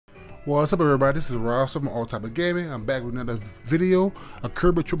What's up, everybody? This is Ross from All Type of Gaming. I'm back with another video of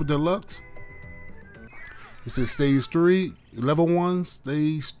Kirby Triple Deluxe. This is Stage 3, Level 1,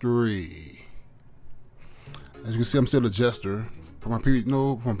 Stage 3. As you can see, I'm still a jester from my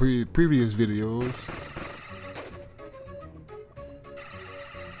previous videos.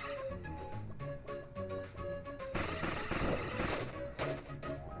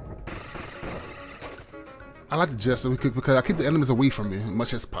 I like the jester because I keep the enemies away from me as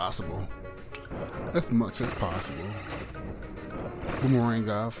much as possible. As much as possible. Boomerang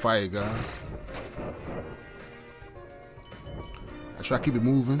guy, fire guy. I try to keep it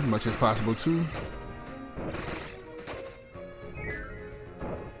moving as much as possible too.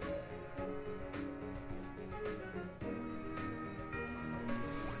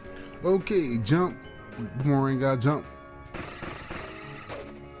 Okay, jump. Boomerang guy, jump.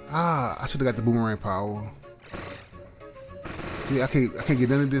 I should have got the boomerang power. See, I can't get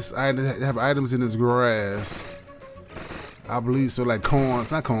none of this. I have items in this grass. I believe so, like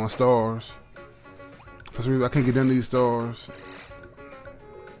corns, not corn, stars. For some reason, I can't get none of these stars.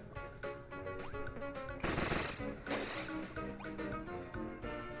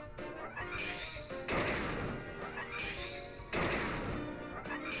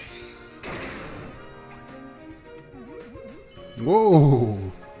 Whoa,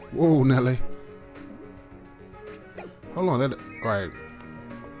 whoa, Nelly. Hold on, right.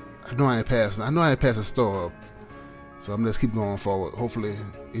 I know I ain't passing. I know I ain't passed a store up, so I'm just keep going forward. Hopefully,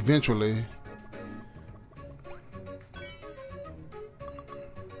 eventually.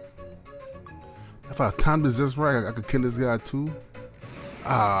 If I timed this just right, I could kill this guy too.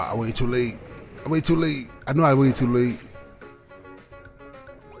 I waited too late. I waited too late. I know I waited too late.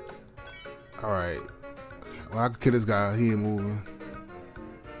 All right. Well, I could kill this guy. He ain't moving.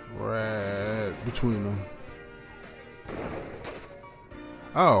 Right between them.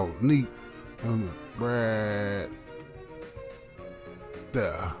 Oh, neat. Brad.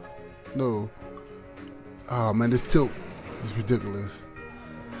 There. No. Oh, man, this tilt is ridiculous.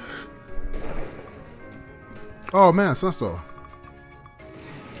 Oh, man, Sunstar.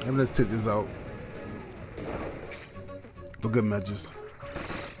 Let's take this out. For good measures.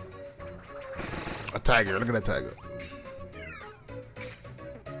 A tiger. Look at that tiger.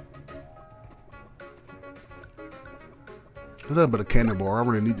 There's nothing but a cannonball. I don't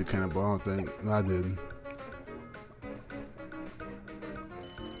really need the cannonball, I don't think. No, I didn't.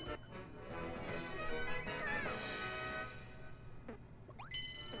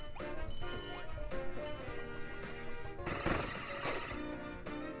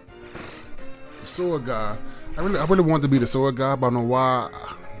 The sword guy. I really wanted to be the sword guy, but I don't know why.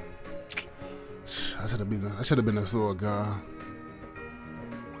 I should have been a sword guy.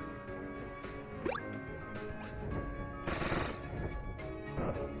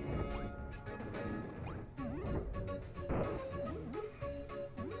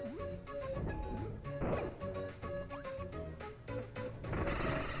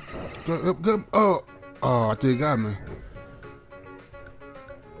 Good. Oh, I think he got me.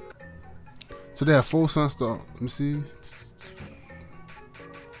 So they have full Sunstar. Let me see.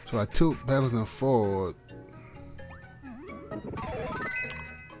 So I tilt backwards and forward.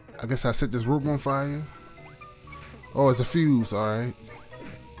 I guess I set this rope on fire. Oh, it's a fuse. All right.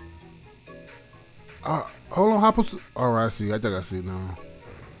 Hold on. How supposed to? All right. I see. I think I see now.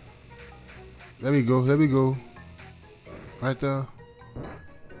 There we go. There we go. Right there.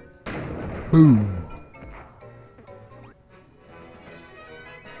 Boom.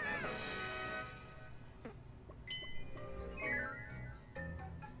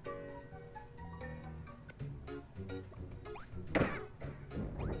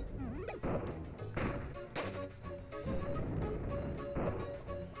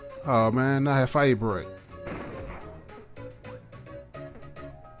 Oh man, I have fire break.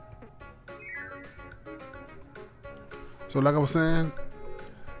 So like I was saying,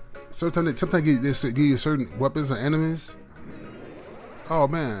 sometimes give you certain weapons or enemies. Oh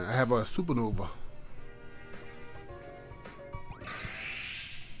man, I have a Hypernova.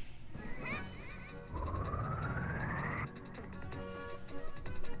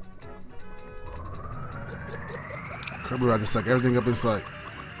 Kirby I just suck everything up in sight.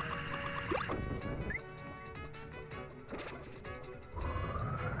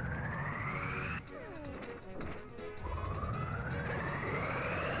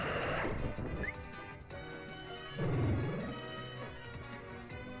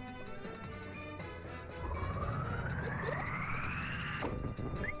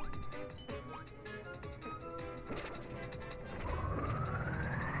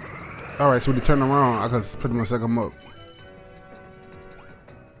 Alright, so when you turn around, I can pretty much suck him up.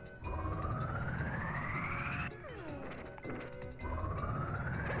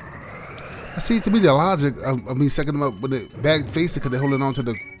 see, to me, the logic of me second them up with it back facing because they're holding on to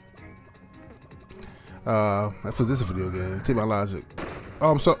the. That's for this video game. Take my logic.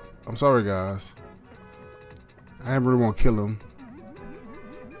 Oh, I'm sorry, guys. I didn't really want to kill him.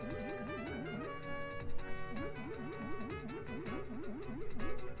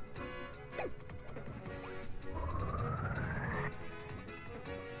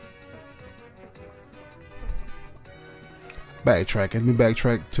 Backtrack. Let me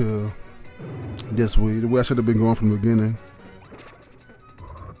backtrack to this way. The way I should have been going from the beginning.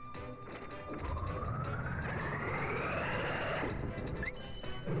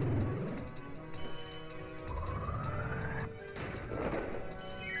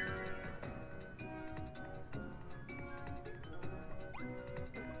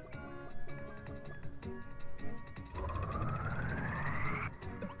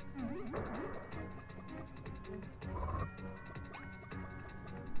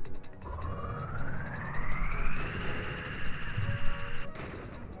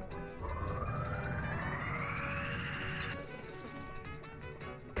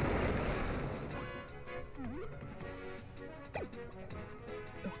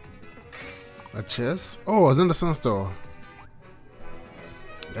 A chest? Oh, it's in the Sunstar.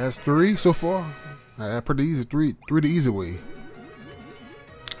 That's 3 so far. Pretty easy. Three the easy way.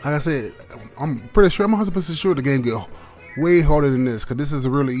 Like I said, I'm pretty sure, I'm 100% sure the game get way harder than this, because this is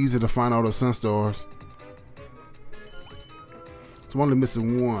really easy to find all the Sunstars. So I'm only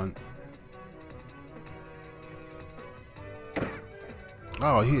missing one.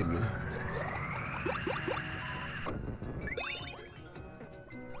 Oh, it hit me.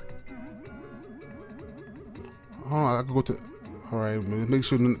 Oh, I can go to. All right, make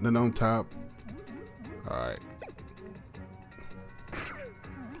sure they're on top. All right.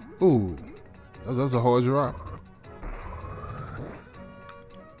 Ooh, that was a hard drop.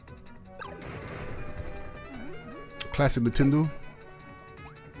 Classic Nintendo.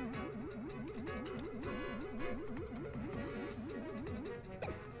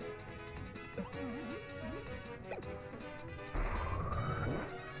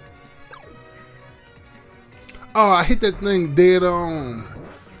 Oh, I hit that thing dead on.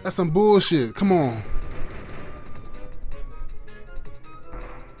 That's some bullshit. Come on.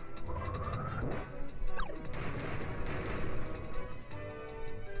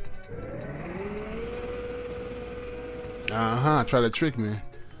 Try to trick me.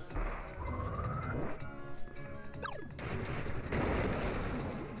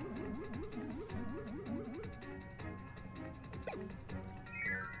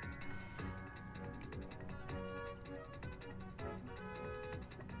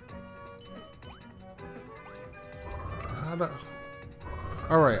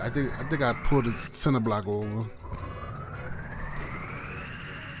 All right, I think I pulled the center block over.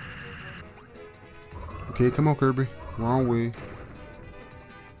 Okay, come on, Kirby. Wrong way.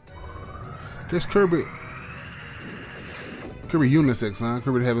 Guess Kirby unisex, huh?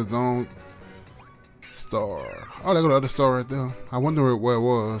 Kirby to have his own star. Oh, there go the other star right there. I wonder where it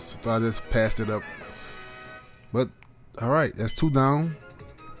was. Thought I just passed it up. But all right, that's 2 down.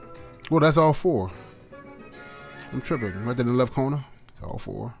 Well, that's all 4. I'm tripping. Right there in the left corner. It's all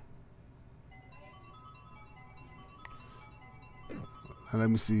 4. Now let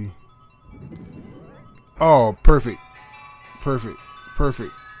me see. Oh, perfect. Perfect.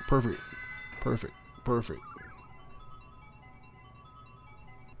 Perfect. Perfect. Perfect. Perfect.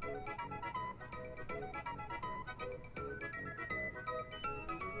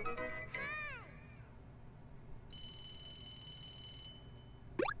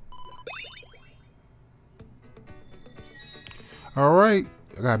 All right,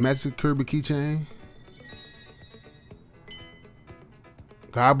 I got Magic Kirby keychain,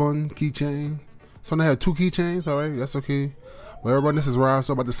 Goblin keychain. So I have 2 keychains. All right, that's okay. Well, everyone, this is Rob.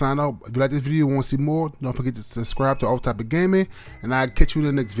 So I'm about to sign out. If you like this video and want to see more, don't forget to subscribe to Off Topic Gaming, and I'll catch you in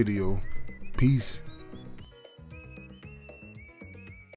the next video. Peace.